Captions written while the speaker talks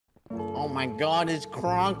Oh my god, it's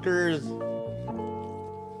Cronkers.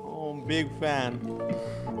 Oh, I'm a big fan.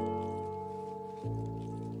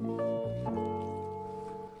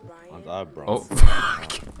 Bro. Oh,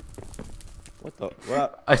 fuck. What the?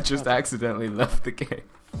 What? I just accidentally left the game.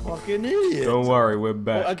 Fucking idiot. Don't worry, we're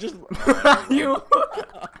back. Oh, I just. You.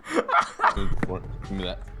 Give me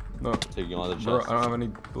that. No. Take you on the chest. Bro, I don't have any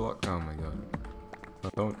block. Oh my god. No,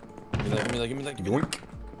 don't. Give me that. Give me that. Give me that. Yoink.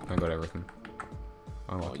 I got everything.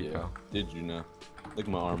 Unlucky, yeah. pal. Did you know? Look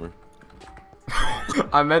at my armor.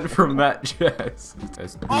 I meant from that chest.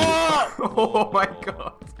 Oh! Oh my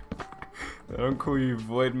god. I don't call you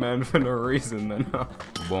Void Man for no reason then.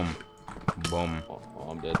 Boom. Boom. Oh,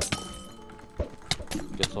 I'm dead.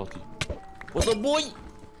 Get salty. What's up, boy?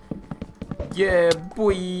 Yeah,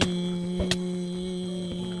 boy.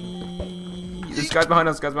 This guy's behind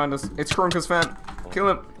us, It's Cronkers fan. Kill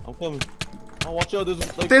him. I'm coming. Oh, watch out.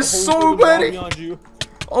 There's so many. You.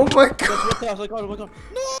 Oh my god. Oh my god. No.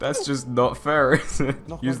 That's just not fair, is it?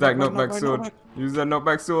 Use that knockback sword. Use that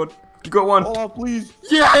knockback sword. You got one. Oh, please.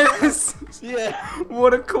 Yes. Yeah.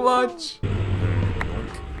 What a clutch.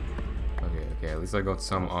 Okay, at least I got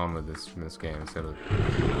some armor in this game instead of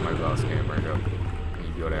my last game right now.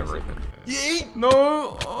 You got everything. Yeet.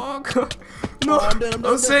 No! Oh god! No! Oh, I'm dead,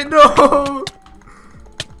 Don't say no!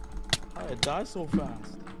 I died so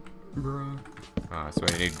fast. Bruh. Ah, so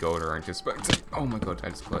I need gold rank to spectate. Oh my god, I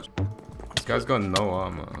just clutched. This guy's got no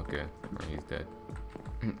armor. Okay, he's dead.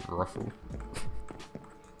 Ruffle.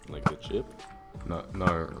 Like the chip? No,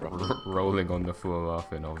 rolling on the floor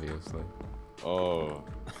laughing, obviously. Oh,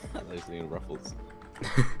 they're saying ruffles.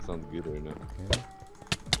 Sounds good right now. Yeah.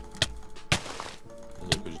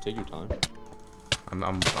 Yeah, could you take your time?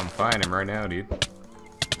 I'm fighting him right now, dude.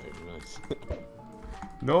 Very nice.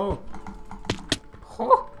 No.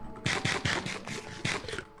 Oh.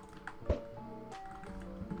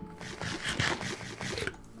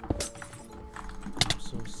 I'm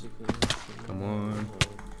so sick of this. Come on.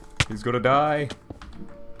 He's gonna die.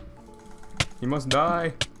 He must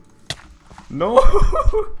die. No!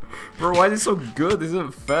 Bro, why is it so good? This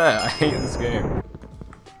isn't fair. I hate this game.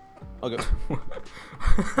 Okay.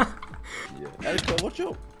 Yeah. Erica, watch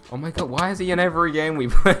out. Oh my god, why is he in every game we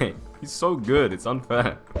play? He's so good, it's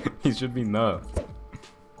unfair. He should be nerfed.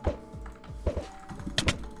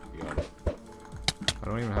 You got it. I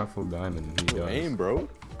don't even have full diamond. He does. Aim, bro.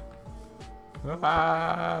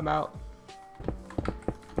 Ah, I'm out.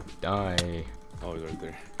 Die. Oh, he's right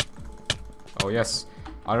there. Oh yes.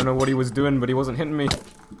 I don't know what he was doing, but he wasn't hitting me.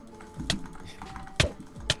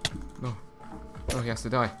 No. Oh, he has to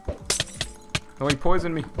die. No, he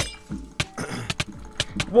poisoned me.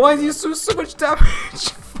 Why is he so much damage?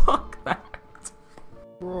 Fuck that.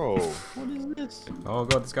 Bro, what is this? Oh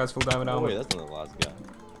god, this guy's full diamond Oh armor. wait, that's not the last guy.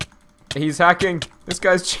 He's hacking. This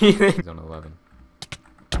guy's cheating. He's on 11.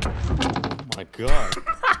 Oh my god.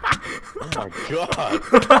 Oh my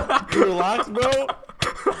god. You relax, bro.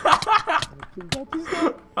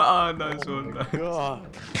 Ah, nice one. Nice. God.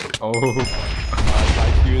 Oh.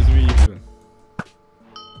 Excuse me.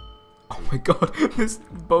 Oh my god, this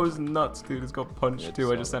bow's nuts, dude. It's got punched It's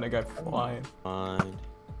too. I just sent a guy flying. Fine.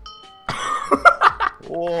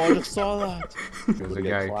 Oh, I just saw that. There's a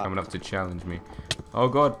guy coming up to challenge me. Oh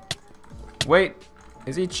god. Wait,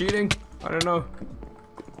 is he cheating? I don't know.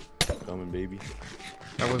 Coming, baby.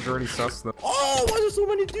 That was already sus though. Oh, why are there so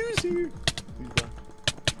many dudes here?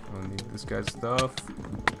 I need this guy's stuff.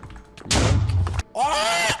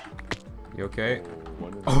 Ah! You okay?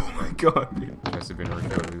 Oh, Oh my god, dude. Guys have been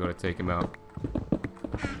recorded. We gotta take him out.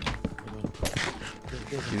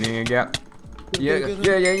 You need a gap? Yeah.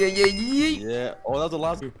 Yeah. Oh, that was the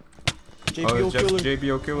last. Oh, just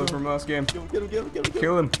JBO killer from last game.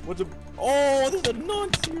 Kill him. What's a? Oh, there's a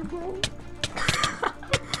nonce here, bro.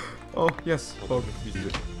 Oh yes. Oh.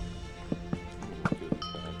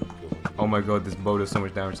 Oh my god, this bow does so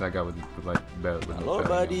much damage to that guy with like belt. Hello,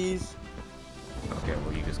 buddies. Okay,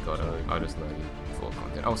 well you just gotta. I'll just let you full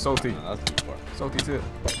content. Oh, salty. Nah, that's too far. Salty's it.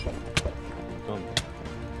 Come.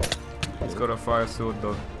 He's got a fire sword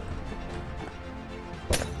though.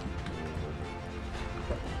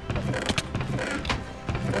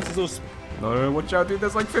 No, watch out, dude.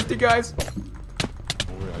 There's like 50 guys.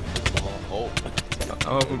 Oh.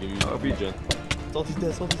 I'll be. Salty's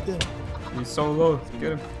dead. Salty's dead. He's so low.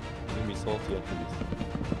 Get him. He's gonna be salty after this.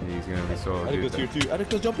 He's gonna be so low. Attica's here too.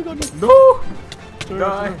 Attica's jumping on you. No! Turn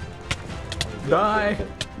Die! around. Die!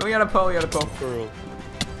 No, he had a pearl. He had a pearl. Pearl.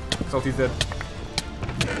 Salty's dead.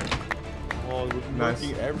 Oh, we're Nice.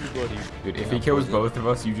 marking everybody. Dude, if he kills both of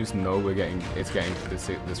us, you just know we're getting. The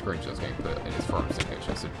screenshot's getting put in his farm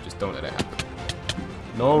signature. So just don't let it happen.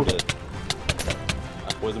 No.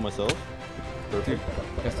 poison myself. Perfect.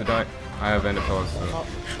 He has to die. I have ender pearls, so. Oh.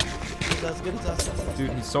 That's good. That's good.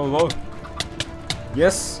 Dude, he's so low.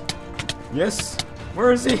 Yes! Yes!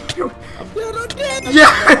 Where is he? I'm dead.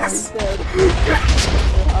 Yes! Oh,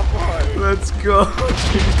 Let's go!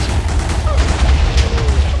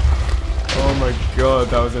 Oh my god,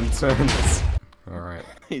 that was intense. Alright.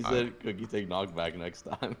 He said, Cookie, take knockback next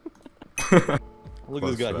time. Look at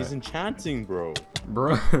this guy. He's enchanting, bro.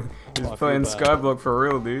 Bro, he's playing Skyblock for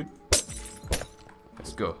real, dude.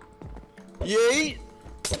 Let's go. Yay!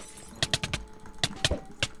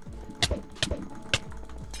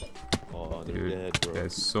 Oh, they're dead, bro. They're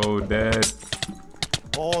so dead.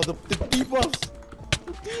 Oh, the debuffs!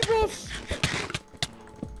 The debuffs!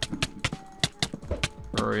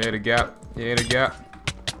 Bro, he ate a gap. He ate a gap.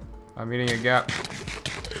 I'm eating a gap.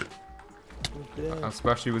 I'll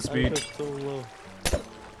smash you with speed. So low.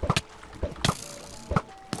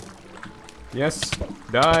 Yes!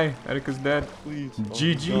 Die! Erika's dead. Please.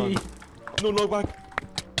 GG! No knockback!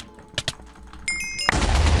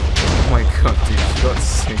 Oh my god, dude, you got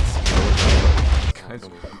 6 kills.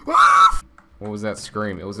 What was that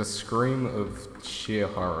scream? It was a scream of sheer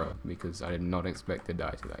horror because I did not expect to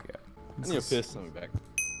die to that guy. I need a piss on me back.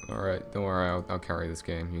 Alright, don't worry, I'll carry this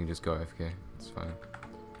game. You can just go AFK. It's fine.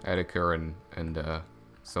 Erika and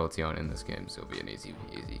Salty aren't in this game, so it'll be an easy.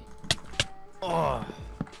 Oh.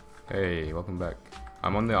 Hey, welcome back.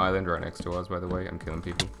 I'm on the island right next to us, by the way. I'm killing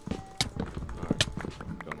people. Alright.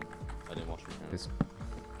 I didn't watch your hands.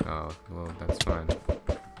 Oh, well, that's fine.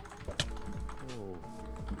 Oh.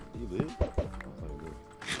 You live?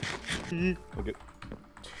 Okay.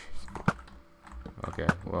 Okay,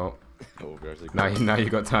 well. Oh, Now you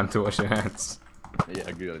got time to wash your hands. Yeah,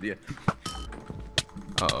 good idea.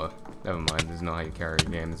 Uh-oh. Never mind, this is not how you carry a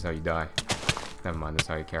game, this is how you die. Never mind, this is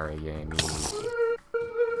how you carry a game.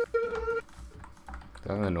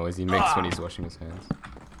 That's the noise he makes when he's washing his hands.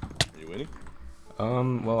 Are you winning?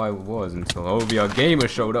 Well, I was until OVR Gamer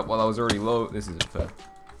showed up while I was already low. This isn't fair.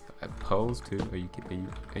 I pose too. Are you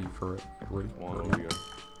for it? Really? Come on, over here.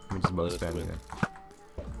 Let me just both stand there.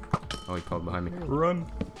 Oh, he pulled behind me. Run!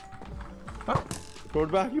 Ah. You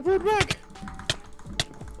brought back! Oh,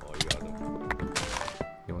 you got him.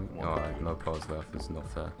 Oh, no pose left. This is not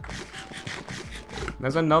fair.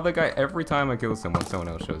 There's another guy. Every time I kill someone, someone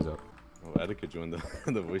else shows up. Oh, Attica joined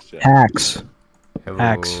the voice chat. Hacks. Hello,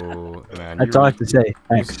 Hacks. man. That's all I have to say.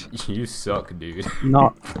 Hacks. You suck, dude.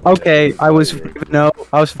 No. Okay, I was 5-0.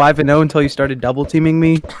 I was 5-0 until you started double teaming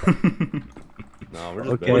me. No, we're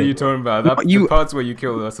just Okay. What are you talking about? That, You- the parts where you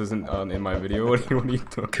killed us isn't in my video. What are you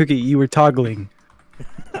talking? Cookie, you were toggling.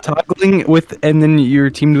 Toggling with, and then you're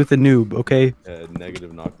teamed with a noob, okay?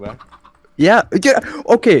 Negative knockback. Yeah,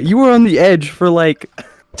 okay, you were on the edge for like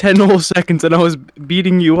 10 whole seconds and I was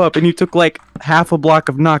beating you up and you took like half a block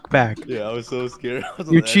of knockback. Yeah, I was so scared. I was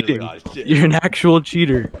on You're the edge, cheating. like, oh, shit. You're an actual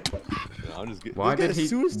cheater. No, I'm just getting, Why did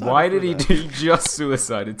he just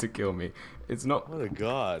suicided to kill me? It's not What a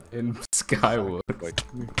god. in SKYWARS.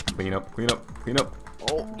 Clean up.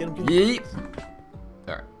 Oh, get him. Yeet.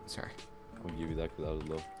 Alright, sorry. I'll give you that because I was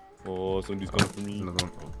low. Oh, somebody's coming for me. Another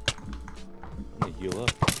one. I need to heal up.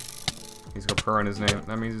 He's got pro in his name.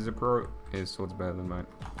 That means he's a pro. His sword's better than mine.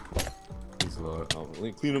 He's low. Oh,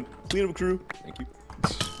 clean him, crew. Thank you.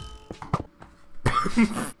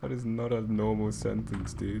 That is not a normal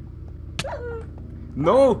sentence, dude.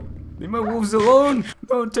 No! Leave my wolves alone!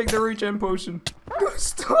 No, take the regen potion. No,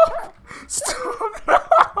 stop!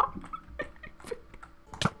 Stop!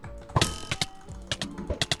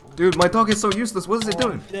 Dude, my dog is so useless. What is it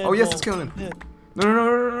doing? Dead, Oh, yes, no, it's killing him. dead.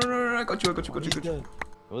 No, I got you. He's dead.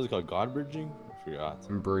 What was it called? God bridging? I forgot.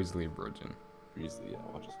 I'm Breezely Bridging. Beasley, yeah,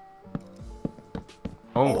 watch this.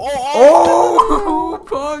 Oh,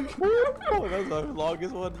 Pug! Oh, that's the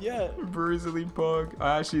longest one yet. Breezely Pug.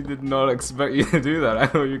 I actually did not expect you to do that. I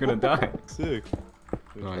thought you were gonna die. Sick.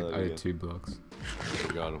 I did 2 blocks. You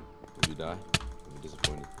got him. Did you die? I'm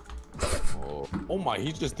disappointed. Oh my,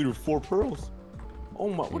 he just threw 4 pearls. Oh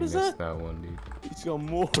my, what is that? That one, dude. He's got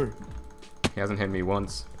more. He hasn't hit me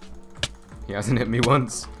once.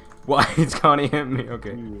 Why can't he hit me?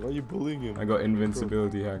 Okay. Dude, why are you bullying him? I got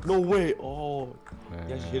invincibility hacks. No way. Oh.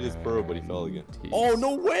 He actually hit his pearl, but he fell again. Oh,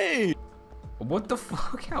 no way. What the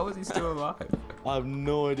fuck? How is he still alive? I have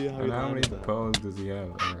no idea how And he how many landed that. pearls does he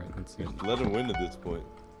have? Alright, let's see. Let him win at this point.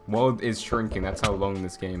 World is shrinking. That's how long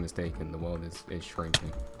this game has taken. The world is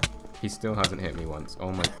shrinking. He still hasn't hit me once.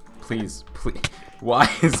 Oh my. Please. Why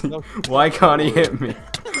is he? Why can't he hit me?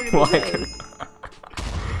 Why can't...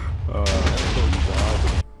 Alright.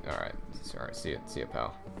 See ya,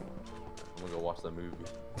 pal. I'm gonna go watch that movie.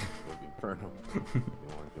 Inferno.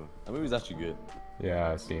 That movie's actually good.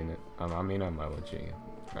 Yeah, I've seen it. I mean, I'm watching it.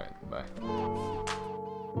 Alright, bye.